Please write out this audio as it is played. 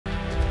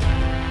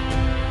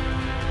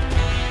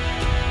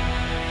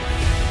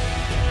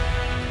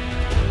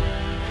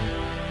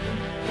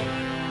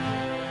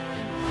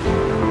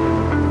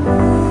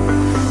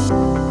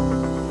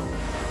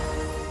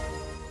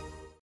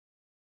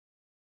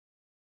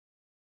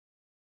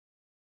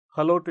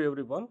Hello to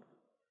everyone.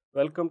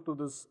 Welcome to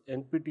this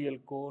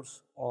NPTEL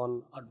course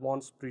on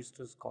Advanced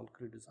Prestressed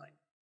Concrete Design.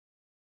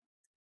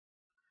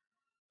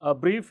 A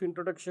brief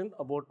introduction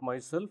about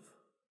myself.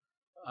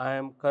 I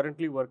am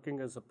currently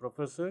working as a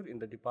professor in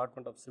the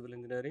Department of Civil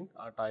Engineering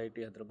at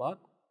IIT Hyderabad,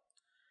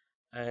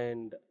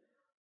 and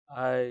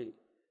I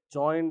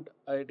joined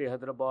IIT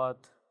Hyderabad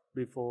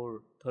before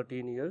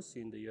 13 years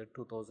in the year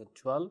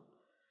 2012.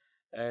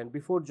 And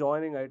before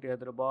joining IIT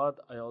Hyderabad,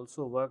 I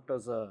also worked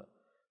as a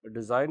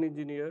design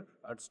engineer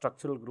at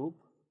Structural Group.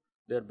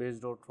 They are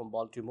based out from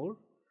Baltimore.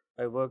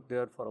 I worked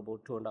there for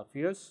about 2.5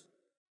 years.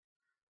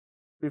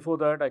 Before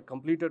that, I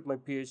completed my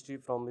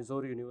PhD from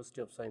Missouri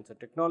University of Science and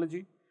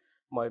Technology.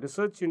 My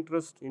research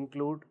interests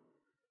include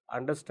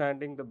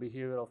understanding the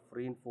behavior of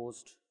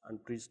reinforced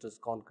and prestressed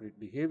concrete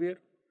behavior.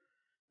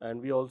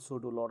 And we also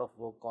do a lot of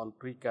work on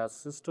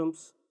precast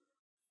systems,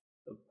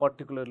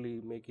 particularly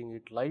making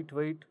it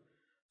lightweight,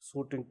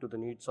 suiting to the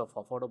needs of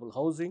affordable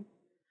housing.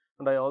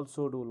 And I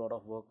also do a lot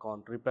of work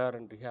on repair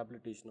and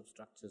rehabilitation of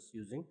structures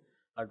using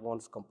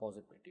advanced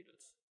composite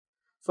materials.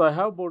 So I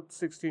have about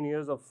 16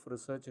 years of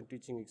research and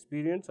teaching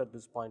experience at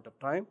this point of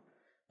time,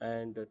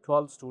 and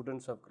 12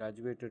 students have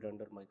graduated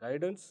under my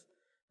guidance,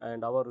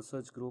 and our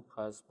research group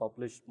has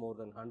published more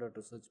than 100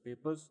 research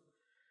papers.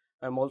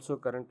 I am also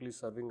currently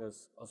serving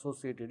as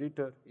associate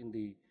editor in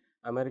the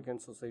American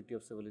Society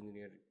of Civil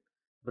Engineering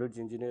Bridge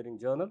Engineering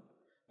Journal,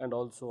 and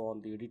also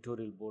on the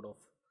editorial board of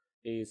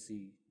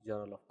ASC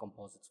Journal of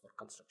Composites for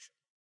Construction.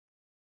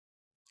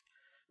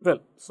 Well,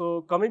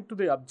 so coming to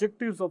the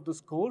objectives of this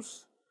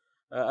course,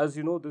 as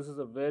you know, this is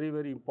a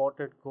very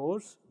important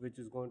course which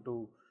is going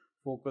to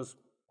focus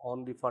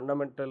on the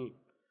fundamental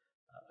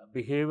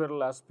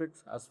behavioral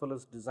aspects as well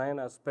as design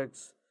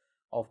aspects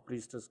of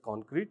prestressed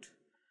concrete.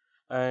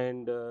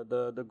 And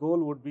the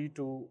goal would be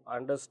to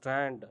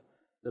understand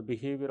the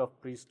behavior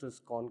of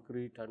prestressed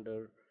concrete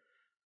under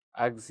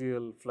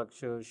axial,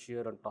 flexure,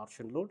 shear and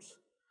torsion loads.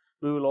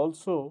 We will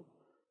also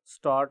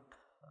start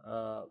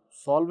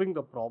solving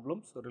the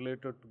problems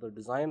related to the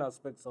design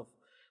aspects of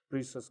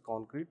prestressed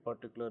concrete,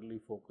 particularly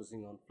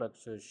focusing on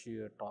flexure,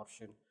 shear,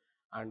 torsion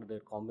and their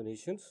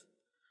combinations.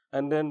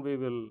 And then we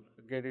will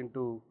get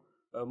into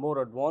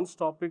more advanced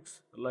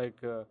topics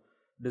like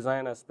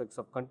design aspects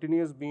of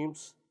continuous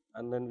beams,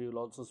 and then we will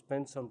also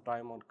spend some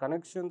time on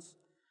connections,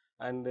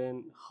 and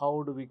then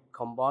how do we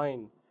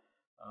combine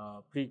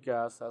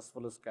precast as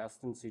well as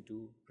cast in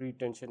situ,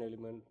 pre-tension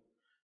element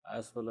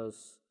as well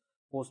as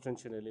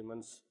post-tension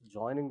elements,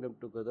 joining them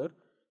together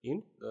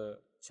in the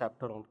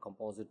chapter on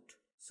composite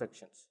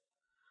sections.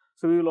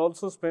 So we will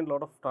also spend a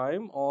lot of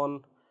time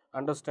on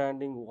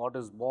understanding what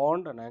is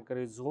bond and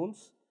anchorage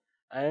zones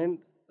and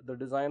the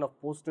design of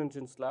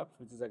post-tension slabs,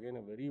 which is again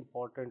a very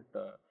important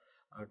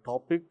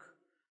topic.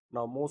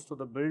 Now most of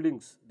the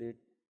buildings, they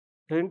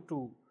tend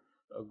to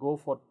go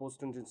for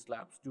post-tension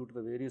slabs due to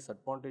the various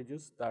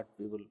advantages that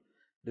we will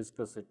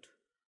discuss it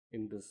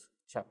in this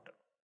chapter.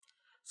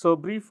 So,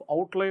 brief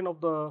outline of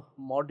the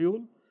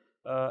module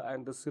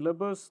and the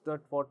syllabus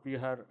that what we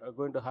are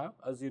going to have.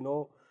 As you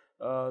know,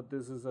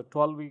 this is a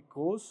 12-week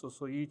course,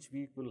 so each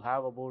week will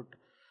have about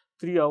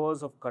 3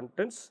 hours of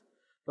contents.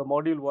 The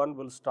module 1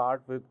 will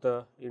start with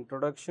the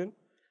introduction,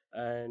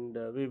 and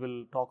we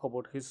will talk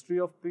about history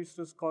of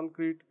prestressed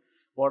concrete,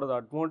 what are the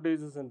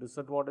advantages and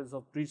disadvantages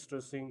of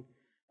prestressing,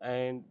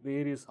 and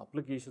various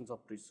applications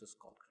of prestressed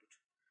concrete.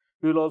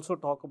 We will also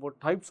talk about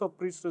types of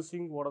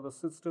prestressing, what are the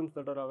systems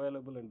that are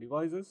available and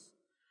devices,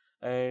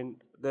 and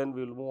then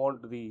we will move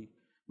on to the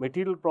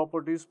material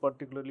properties,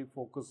 particularly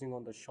focusing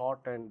on the short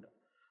and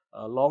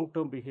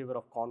long-term behavior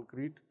of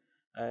concrete,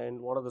 and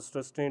what are the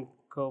stress strain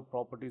curve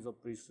properties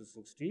of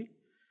prestressing steel.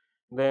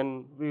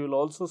 Then we will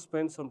also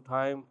spend some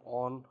time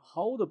on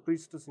how the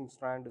prestressing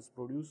strand is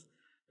produced.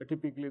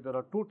 Typically, there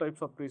are 2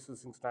 types of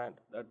prestressing strand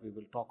that we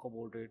will talk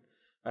about it,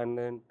 and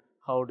then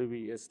how do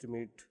we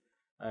estimate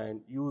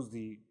and use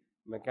the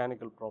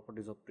mechanical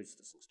properties of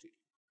prestressing steel.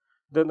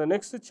 Then the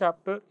next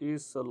chapter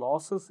is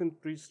losses in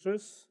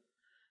prestress,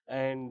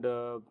 and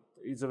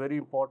it's a very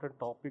important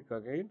topic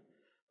again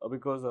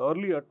because the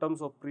early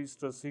attempts of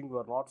prestressing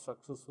were not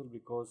successful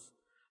because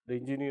the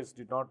engineers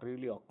did not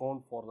really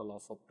account for the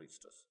loss of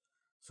prestress.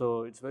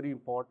 So it's very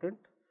important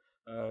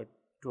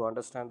to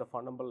understand the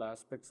fundamental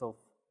aspects of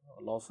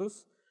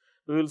losses.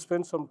 We will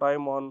spend some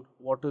time on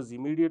what is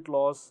immediate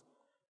loss,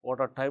 what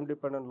are time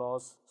dependent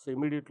loss. So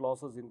immediate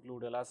losses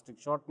include elastic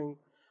shortening,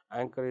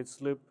 anchorage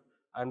slip,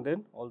 and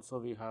then also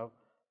we have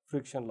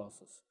friction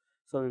losses.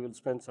 So we will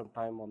spend some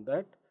time on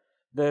that.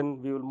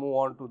 Then we will move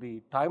on to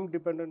the time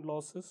dependent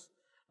losses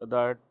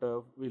that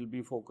will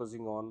be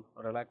focusing on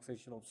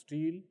relaxation of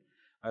steel,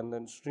 and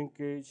then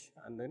shrinkage,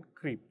 and then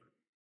creep.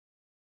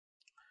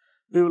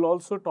 We will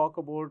also talk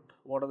about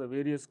what are the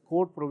various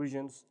code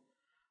provisions,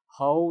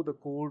 how the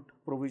code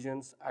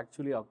provisions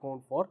actually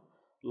account for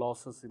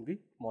losses in the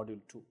module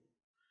 2.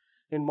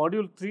 In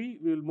module 3,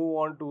 we will move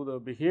on to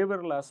the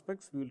behavioral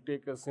aspects. We will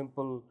take a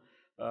simple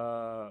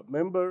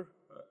member,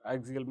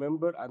 axial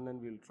member, and then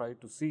we will try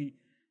to see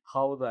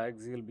how the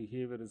axial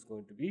behavior is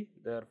going to be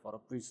there for a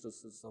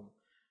prestressed system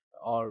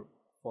or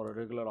for a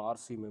regular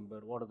RC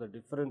member, what are the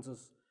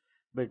differences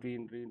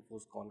between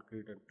reinforced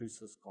concrete and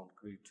prestressed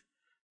concrete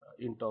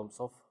in terms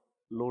of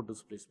load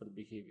displacement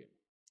behavior.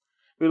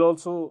 We'll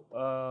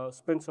also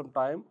spend some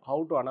time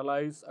how to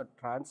analyze at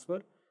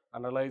transfer,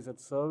 analyze at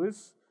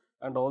service,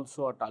 and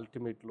also at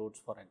ultimate loads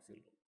for axial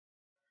load.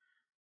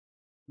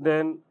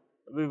 Then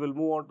we will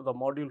move on to the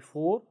module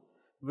 4,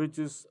 which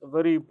is a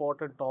very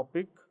important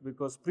topic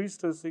because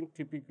pre-stressing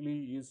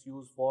typically is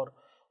used for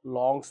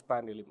long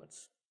span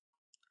elements.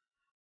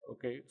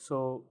 Okay,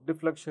 so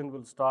deflection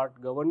will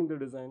start governing the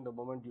design the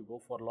moment you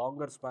go for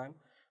longer span,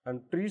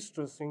 and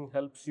pre-stressing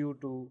helps you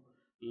to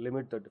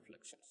limit the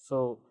deflection.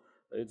 So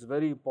it's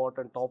very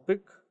important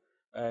topic,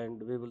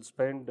 and we will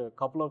spend a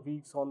couple of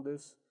weeks on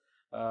this.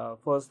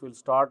 First, we'll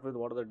start with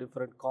what are the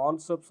different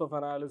concepts of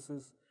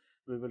analysis.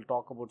 We will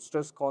talk about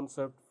stress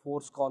concept,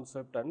 force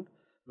concept, and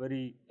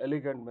very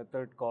elegant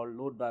method called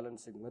load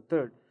balancing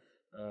method,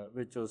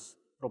 which was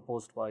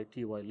proposed by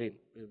T.Y. Lane,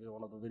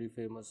 one of the very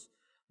famous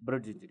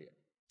bridge engineer.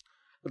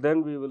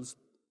 Then we will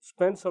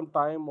spend some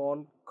time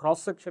on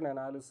cross-section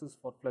analysis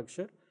for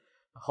flexure,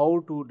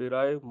 how to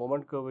derive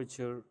moment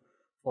curvature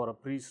for a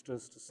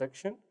pre-stressed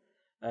section,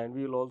 and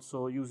we will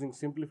also using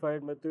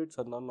simplified methods,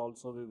 and then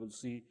also we will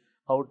see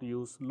how to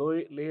use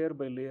layer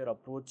by layer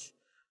approach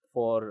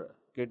for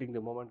getting the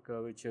moment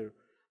curvature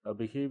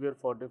behavior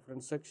for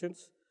different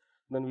sections.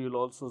 Then we will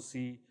also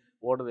see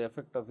what are the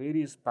effect of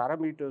various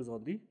parameters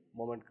on the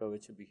moment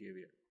curvature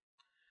behavior.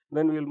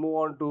 Then we will move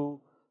on to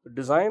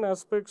design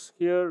aspects.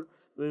 Here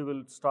we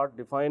will start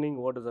defining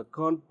what is a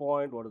current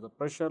point, what is a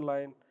pressure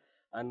line,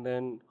 and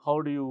then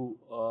how do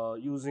you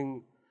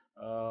using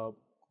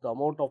the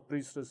amount of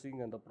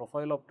pre-stressing and the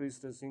profile of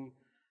pre-stressing,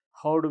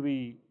 how do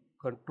we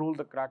control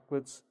the crack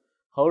widths,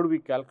 how do we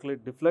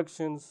calculate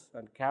deflections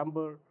and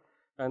camber,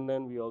 and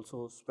then we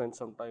also spend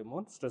some time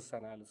on stress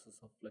analysis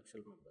of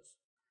flexural members.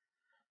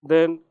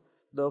 Then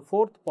the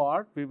fourth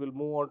part, we will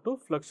move on to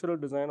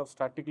flexural design of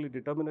statically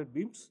determinate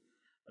beams.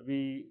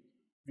 We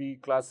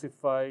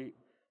classify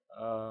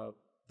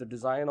the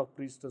design of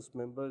pre-stressed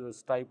members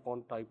as type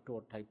 1, type 2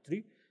 or type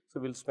 3. So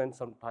we'll spend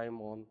some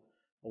time on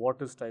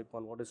what is type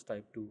 1, what is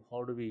type 2,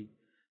 how do we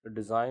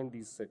design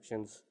these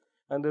sections.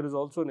 And there is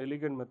also an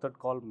elegant method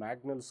called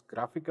Magnell's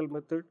graphical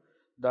method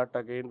that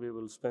again we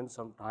will spend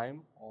some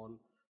time on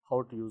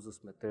how to use this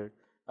method,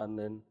 and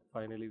then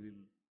finally we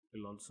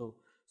will also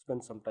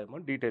spend some time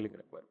on detailing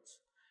requirements.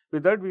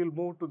 With that, we will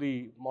move to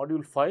the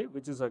module 5,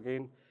 which is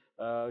again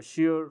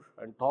shear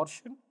and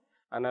torsion,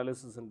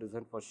 analysis and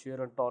design for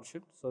shear and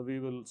torsion. So we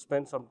will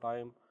spend some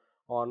time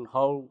on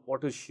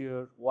what is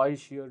shear, why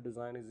shear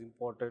design is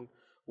important,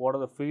 what are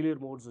the failure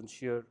modes in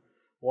shear,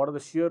 what are the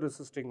shear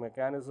resisting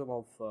mechanism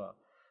of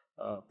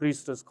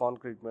pre-stressed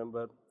concrete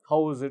member,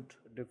 how is it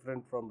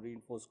different from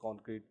reinforced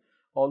concrete,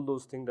 all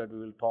those things that we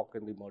will talk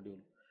in the module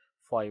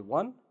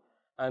 5.1,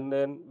 and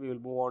then we will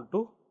move on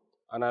to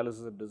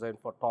analysis and design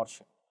for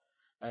torsion.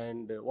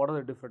 And what are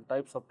the different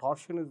types of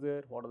torsion is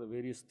there, what are the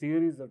various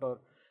theories that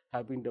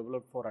have been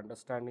developed for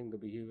understanding the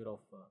behavior of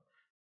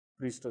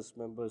pre-stressed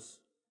members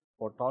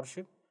for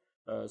torsion,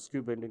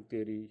 skew bending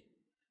theory,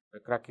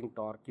 cracking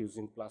torque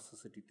using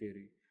plasticity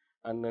theory,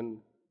 and then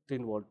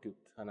thin wall tooth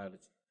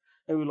analogy.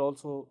 And we will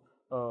also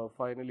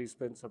finally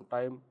spend some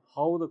time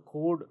how the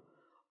code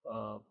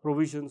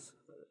provisions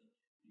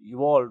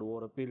evolved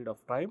over a period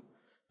of time,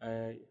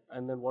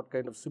 and then what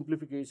kind of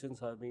simplifications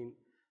have been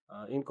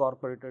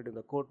incorporated in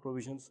the code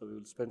provisions. So we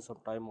will spend some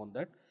time on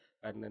that,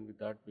 and then with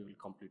that we will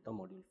complete the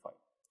module 5.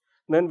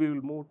 Then we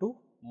will move to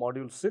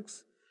module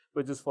 6,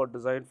 which is for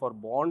design for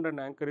bond and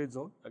anchorage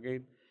zone.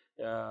 Again,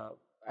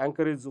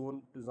 anchorage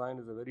zone design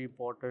is a very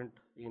important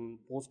in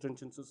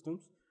post-tension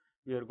systems.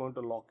 We are going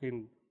to lock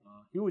in a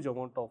huge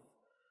amount of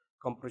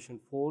compression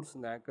force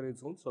in the anchorage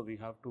zone, so we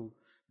have to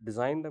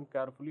design them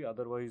carefully,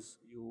 otherwise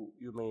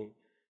you may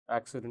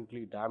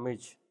accidentally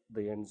damage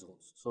the end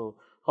zones. So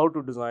how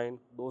to design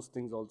those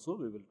things also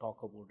we will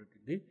talk about it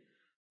in the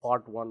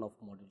part 1 of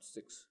module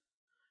 6.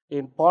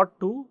 In part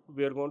 2,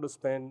 we are going to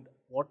spend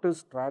what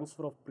is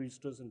transfer of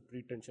pre-stress and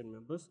pre-tension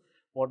members,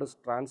 what is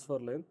transfer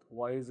length,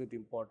 why is it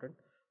important,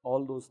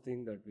 all those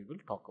things that we will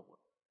talk about.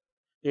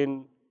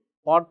 In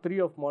part 3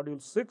 of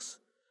module 6,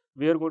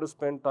 we are going to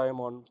spend time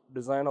on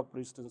design of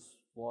pre-stress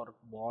for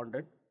bond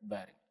and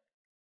bearing.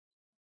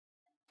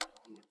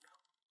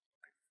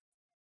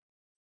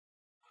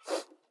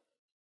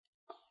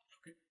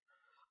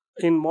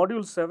 In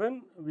module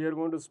 7, we are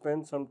going to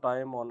spend some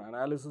time on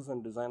analysis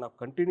and design of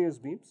continuous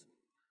beams.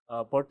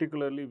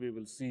 Particularly, we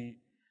will see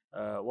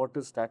what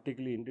is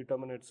statically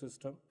indeterminate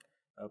system,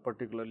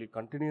 particularly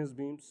continuous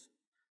beams,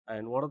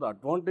 and what are the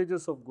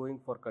advantages of going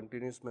for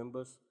continuous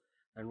members,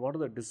 and what are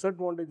the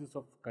disadvantages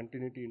of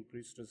continuity in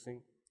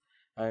pre-stressing,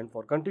 and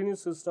for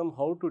continuous system,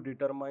 how to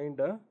determine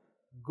the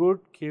good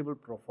cable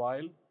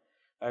profile,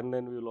 and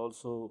then we will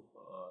also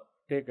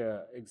take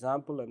an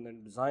example and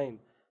then design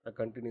a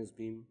continuous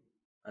beam,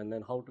 and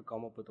then how to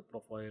come up with a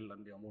profile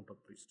and the amount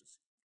of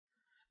pre-stressing.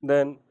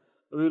 Then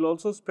we will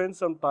also spend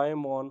some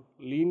time on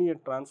linear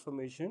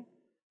transformation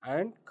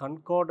and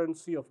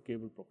concordancy of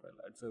cable profile.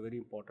 It's a very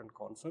important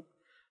concept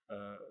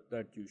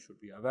that you should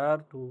be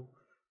aware to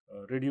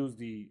reduce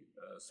the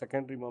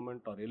secondary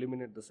moment or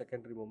eliminate the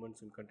secondary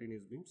moments in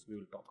continuous beams. We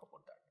will talk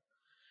about that.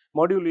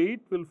 Module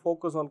 8 will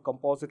focus on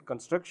composite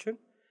construction.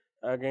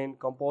 Again,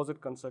 composite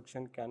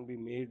construction can be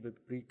made with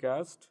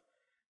precast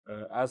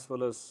as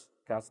well as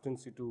cast in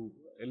situ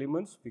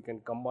elements. We can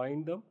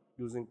combine them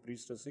using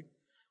pre-stressing.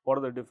 What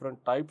are the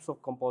different types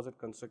of composite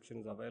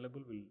constructions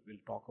available? We'll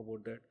talk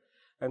about that.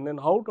 And then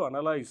how to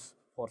analyze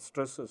for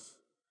stresses,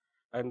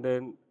 and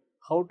then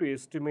how to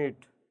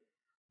estimate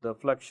the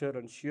flexure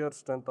and shear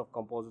strength of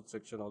composite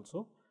section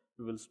also.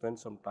 We will spend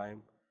some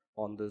time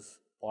on this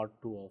part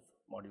 2 of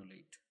module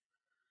 8.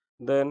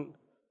 Then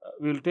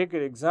we will take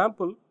an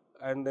example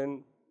and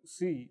then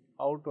see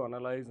how to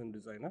analyze and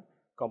design a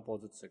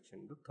composite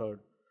section, the third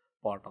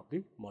part of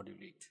the module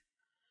 8.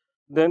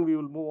 Then we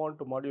will move on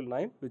to module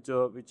 9,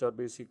 which are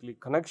basically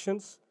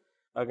connections.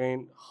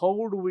 Again,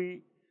 how do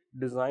we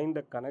design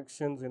the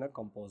connections in a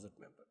composite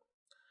member?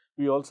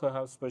 We also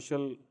have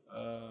special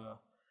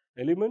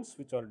elements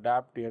which are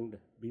dapped end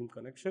beam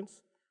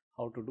connections,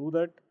 how to do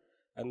that.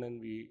 And then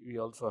we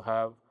also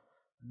have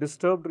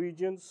disturbed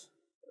regions.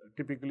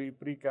 Typically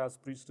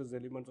precast pre-stressed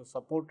elements are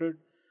supported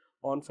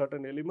on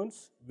certain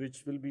elements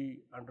which will be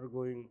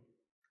undergoing,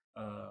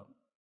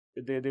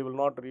 they will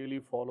not really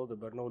follow the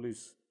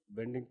Bernoulli's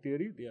bending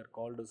theory. They are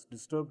called as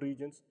disturbed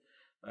regions,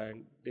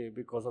 and they,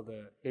 because of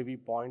the heavy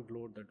point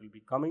load that will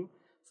be coming,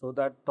 so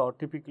that are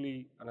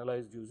typically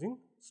analyzed using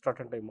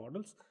strut and tie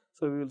models.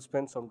 So we will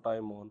spend some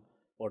time on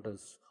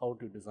how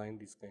to design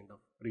these kind of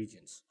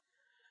regions.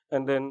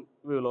 And then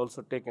we will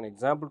also take an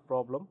example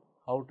problem,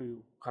 how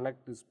to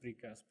connect these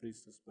precast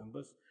pre-stressed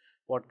members,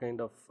 what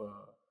kind of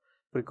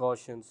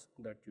precautions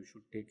that you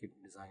should take in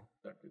design,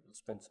 that we will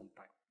spend some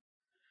time.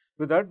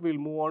 With that, we will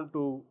move on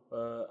to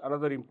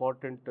another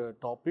important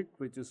topic,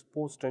 which is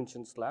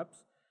post-tension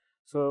slabs.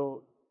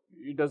 So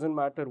it doesn't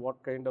matter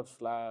what kind of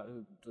slab,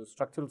 the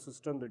structural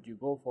system that you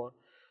go for,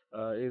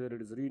 either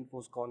it is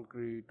reinforced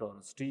concrete or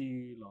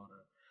steel or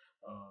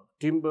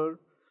timber.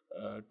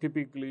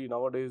 Typically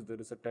nowadays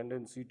there is a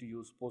tendency to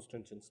use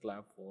post-tension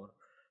slab for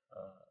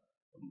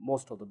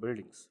most of the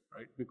buildings,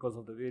 right, because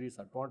of the various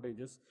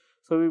advantages.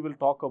 So we will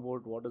talk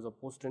about what is a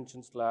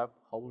post-tension slab,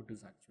 how it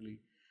is actually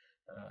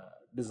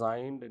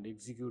designed and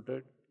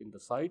executed in the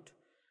site,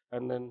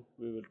 and then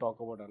we will talk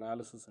about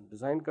analysis and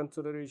design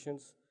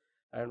considerations,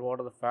 and what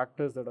are the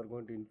factors that are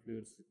going to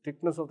influence the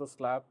thickness of the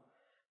slab,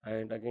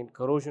 and again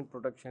corrosion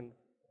protection,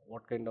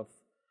 what kind of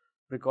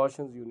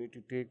precautions you need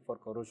to take for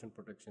corrosion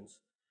protections,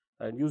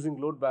 and using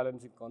load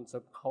balancing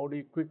concept, how do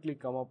you quickly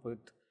come up with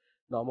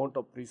the amount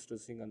of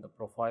pre-stressing and the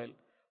profile,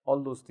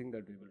 all those things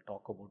that we will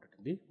talk about it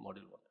in the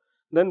module 1.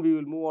 Then we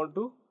will move on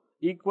to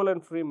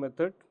equivalent frame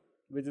method,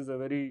 which is a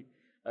very,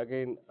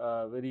 again,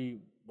 very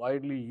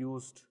widely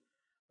used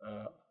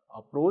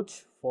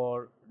approach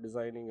for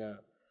designing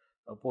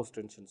a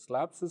post-tension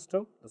slab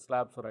system. The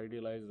slabs are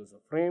idealized as a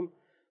frame,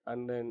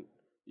 and then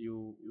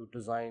you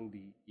design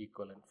the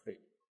equivalent frame.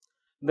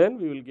 Then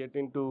we will get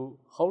into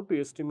how to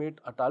estimate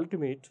at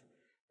ultimate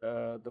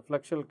the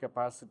flexural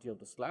capacity of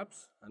the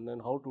slabs, and then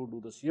how to do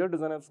the shear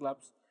design of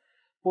slabs.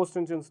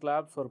 Post-tension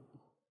slabs are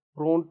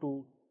prone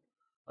to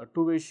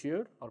two-way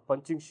shear or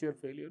punching shear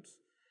failures.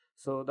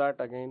 So that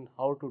again,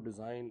 how to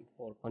design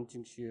for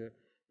punching shear,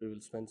 we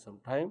will spend some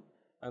time,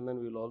 and then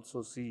we will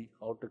also see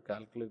how to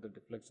calculate the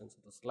deflections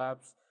of the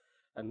slabs,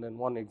 and then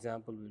one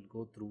example we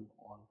will go through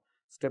on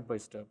step by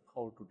step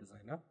how to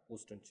design a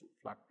post-tension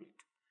flat plate.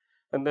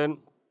 And then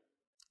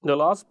the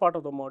last part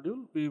of the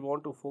module, we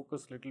want to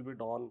focus a little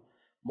bit on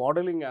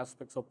modeling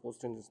aspects of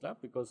post-tension slab,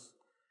 because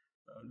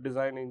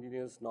design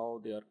engineers now,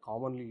 they are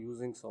commonly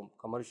using some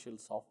commercial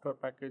software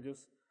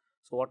packages.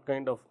 So what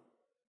kind of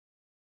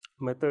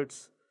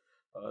methods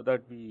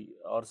that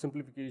or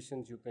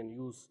simplifications you can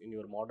use in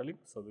your modeling,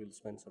 so we will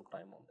spend some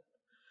time on that.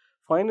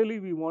 Finally,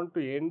 we want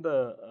to end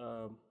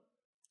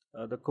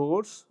the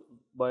course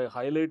by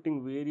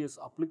highlighting various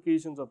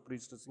applications of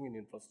pre-stressing in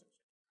infrastructure.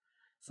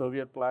 So we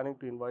are planning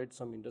to invite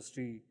some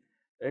industry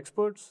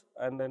experts,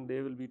 and then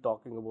they will be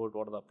talking about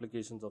what are the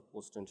applications of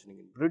post-tensioning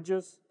in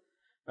bridges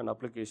and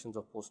applications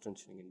of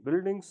post-tensioning in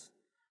buildings,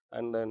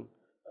 and then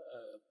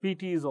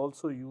PT is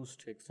also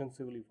used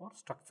extensively for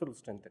structural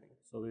strengthening.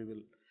 So we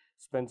will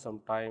spend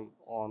some time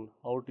on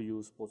how to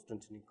use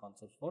post-tensioning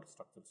concepts for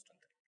structural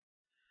strengthening.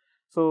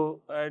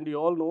 So, and you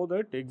all know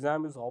that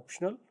exam is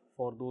optional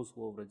for those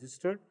who have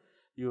registered.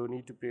 You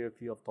need to pay a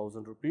fee of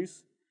 1,000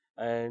 rupees,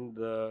 and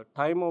the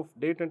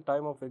date and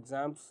time of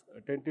exams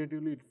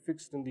tentatively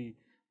fixed in the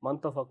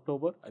month of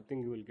October. I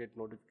think you will get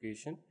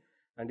notification,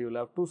 and you will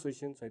have 2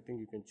 sessions. I think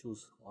you can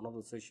choose one of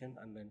the session,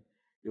 and then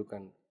you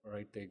can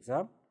write the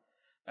exam.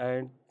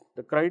 And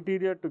the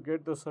criteria to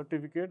get the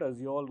certificate, as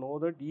you all know,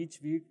 that each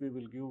week we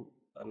will give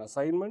an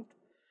assignment,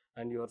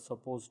 and you are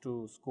supposed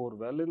to score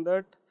well in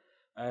that,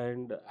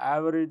 and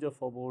average of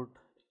about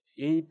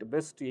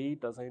best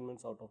 8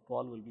 assignments out of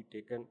 12 will be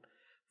taken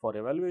for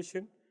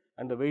evaluation,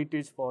 and the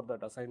weightage for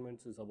that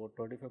assignments is about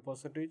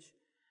 25%,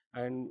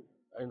 and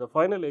in the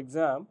final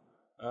exam,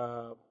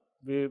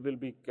 we will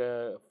be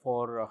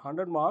for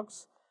 100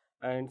 marks,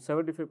 and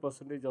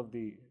 75% of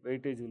the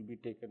weightage will be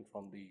taken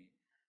from the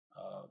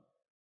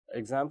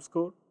exam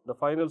score. The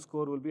final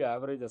score will be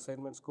average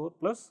assignment score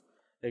plus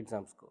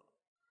exam score.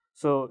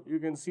 So you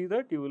can see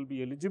that you will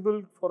be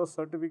eligible for a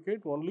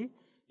certificate only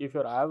if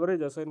your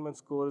average assignment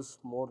score is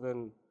more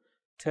than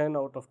 10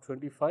 out of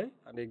 25,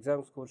 and the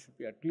exam score should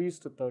be at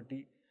least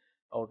 30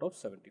 out of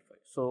 75.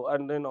 So,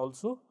 and then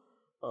also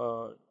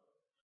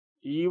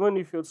even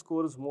if your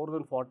score is more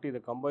than 40, the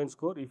combined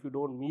score, if you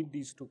don't meet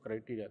these two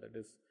criteria, that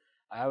is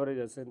average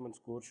assignment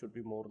score should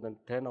be more than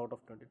 10 out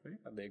of 25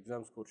 and the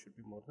exam score should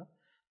be more than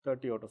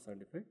 30 out of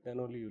 75, then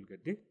only you will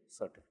get the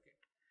certificate.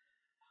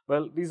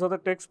 Well, these are the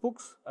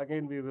textbooks.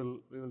 Again, we will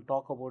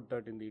talk about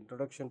that in the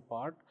introduction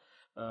part.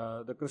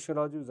 The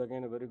Krishnaraju is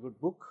again a very good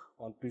book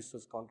on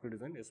Prestressed concrete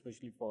design,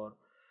 especially for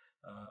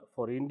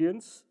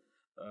Indians,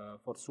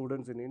 for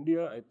students in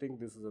India. I think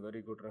this is a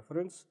very good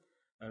reference.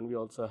 And we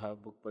also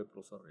have book by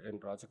Professor N.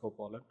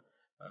 Rajagopalan,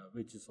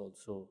 which is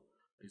also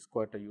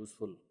quite a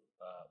useful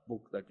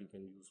book that you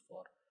can use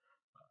for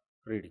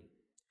reading.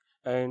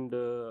 And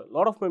a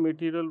lot of my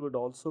material would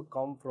also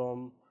come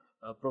from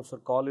Professor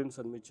Collins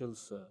and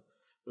Mitchell's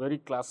very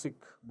classic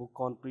book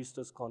on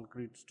Prestressed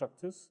concrete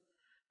structures.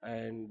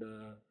 And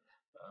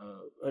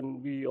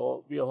we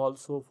have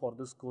also, for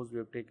this course, we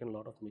have taken a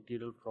lot of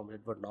material from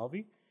Edward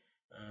Narby,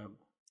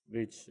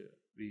 which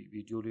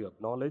we duly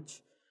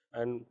acknowledge.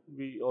 And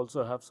we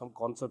also have some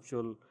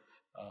conceptual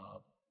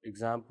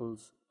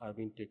examples have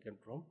been taken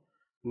from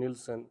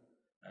Nielsen,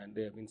 and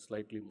they have been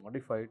slightly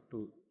modified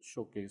to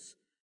showcase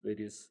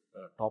various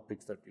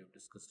topics that we have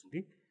discussed in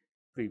the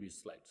previous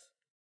slides.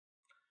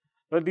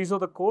 Well, these are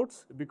the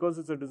codes. Because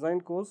it's a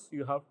design course,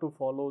 you have to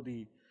follow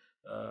the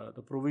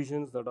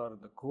provisions that are in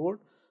the code.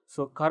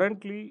 So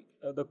currently,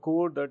 the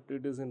code that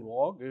it is in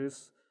vogue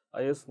is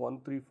IS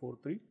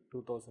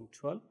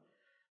 1343/2012.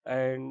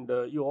 And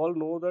you all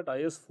know that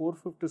IS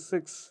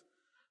 456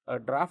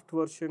 draft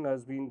version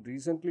has been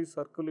recently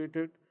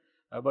circulated,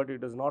 but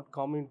it has not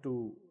come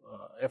into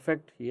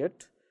effect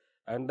yet.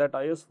 And that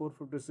IS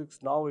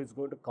 456 now is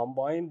going to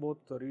combine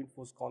both the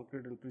reinforced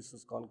concrete and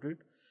prestressed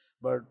concrete.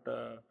 But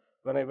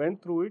when I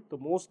went through it, the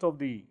most of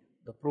the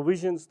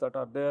provisions that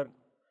are there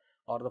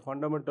or the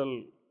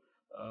fundamental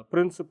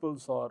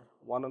principles are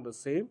one and the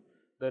same.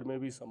 There may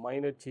be some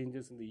minor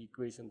changes in the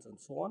equations and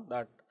so on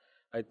that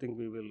I think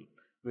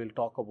we'll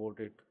talk about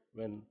it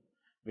when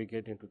we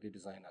get into the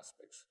design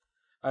aspects.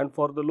 And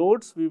for the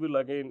loads, we will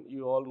again,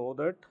 you all know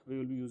that we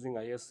will be using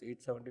IS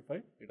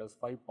 875. It has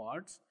 5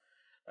 parts.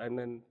 And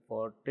then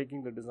for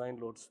taking the design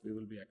loads, we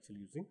will be actually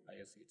using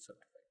IS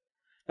 875.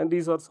 And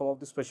these are some of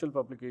the special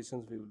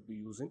publications we will be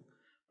using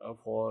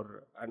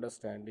for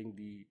understanding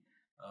the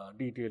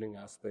detailing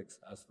aspects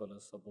as well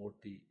as about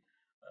the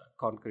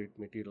concrete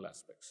material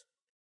aspects.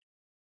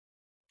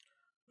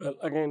 Well,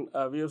 again,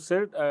 we have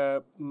said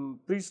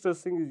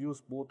pre-stressing is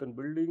used both in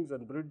buildings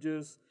and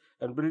bridges.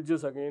 And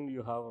bridges, again,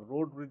 you have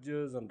road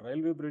bridges and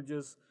railway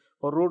bridges.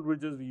 For road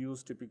bridges, we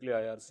use typically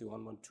IRC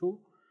 112.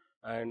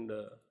 And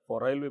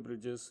for railway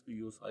bridges, we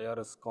use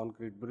IRS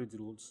concrete bridge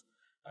rules.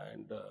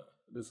 And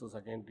this was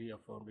again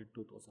reaffirmed in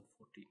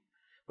 2014.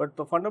 But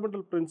the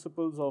fundamental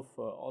principles of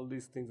all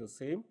these things are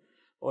same.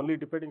 Only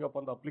depending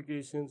upon the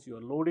applications,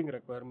 your loading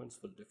requirements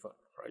will differ,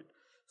 right?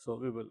 So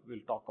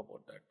we'll talk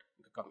about that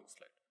in the coming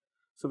slide.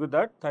 So with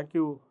that, thank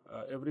you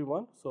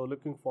everyone. So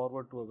looking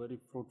forward to a very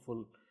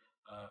fruitful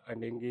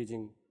and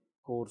engaging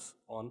course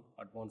on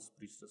advanced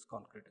prestressed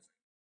concrete design.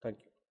 Thank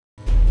you.